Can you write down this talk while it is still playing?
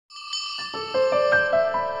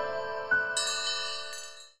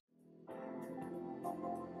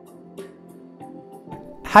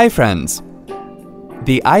Hi friends!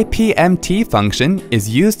 The IPMT function is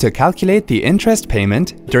used to calculate the interest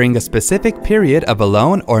payment during a specific period of a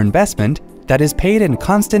loan or investment that is paid in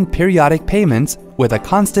constant periodic payments with a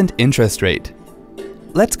constant interest rate.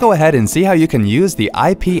 Let's go ahead and see how you can use the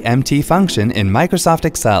IPMT function in Microsoft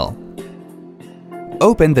Excel.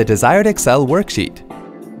 Open the desired Excel worksheet.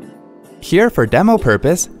 Here, for demo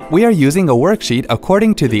purpose, we are using a worksheet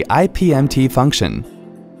according to the IPMT function.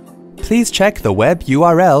 Please check the web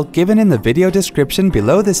URL given in the video description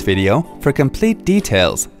below this video for complete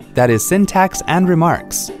details, that is syntax and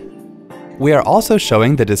remarks. We are also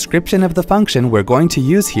showing the description of the function we're going to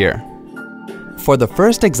use here. For the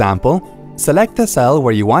first example, select the cell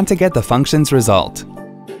where you want to get the function's result.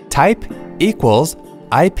 Type equals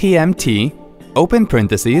IPMT, open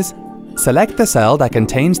parentheses, select the cell that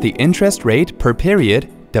contains the interest rate per period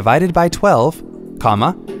divided by 12,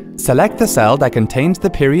 comma, select the cell that contains the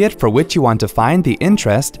period for which you want to find the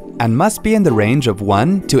interest and must be in the range of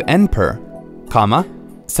 1 to n per, comma,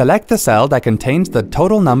 select the cell that contains the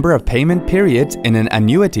total number of payment periods in an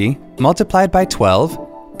annuity multiplied by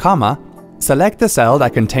 12, comma, select the cell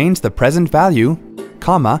that contains the present value,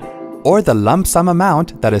 comma, or the lump sum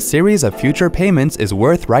amount that a series of future payments is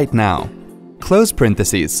worth right now, close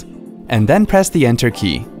parentheses, and then press the Enter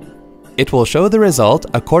key. It will show the result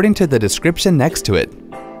according to the description next to it.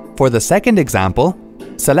 For the second example,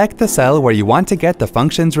 select the cell where you want to get the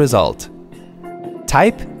function's result.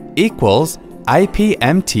 Type equals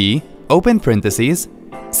IPMT, open parentheses,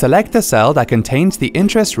 select the cell that contains the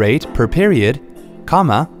interest rate per period,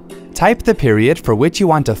 comma, type the period for which you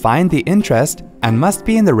want to find the interest and must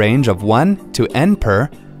be in the range of 1 to n per,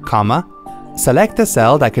 comma, select the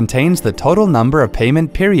cell that contains the total number of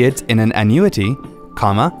payment periods in an annuity,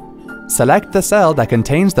 comma, select the cell that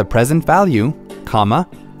contains the present value, comma,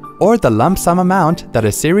 or the lump sum amount that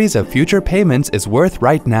a series of future payments is worth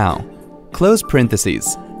right now, close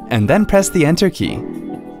parentheses, and then press the Enter key.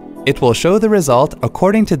 It will show the result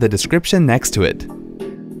according to the description next to it.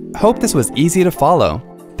 Hope this was easy to follow.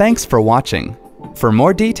 Thanks for watching. For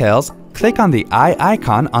more details, click on the eye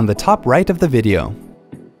icon on the top right of the video.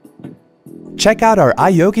 Check out our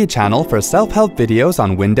iYogi channel for self-help videos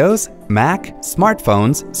on Windows, Mac,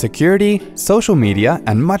 smartphones, security, social media,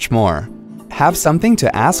 and much more. Have something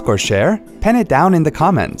to ask or share? Pen it down in the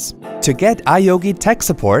comments. To get iYogi tech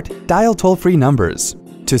support, dial toll-free numbers.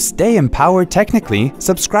 To stay empowered technically,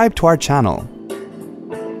 subscribe to our channel.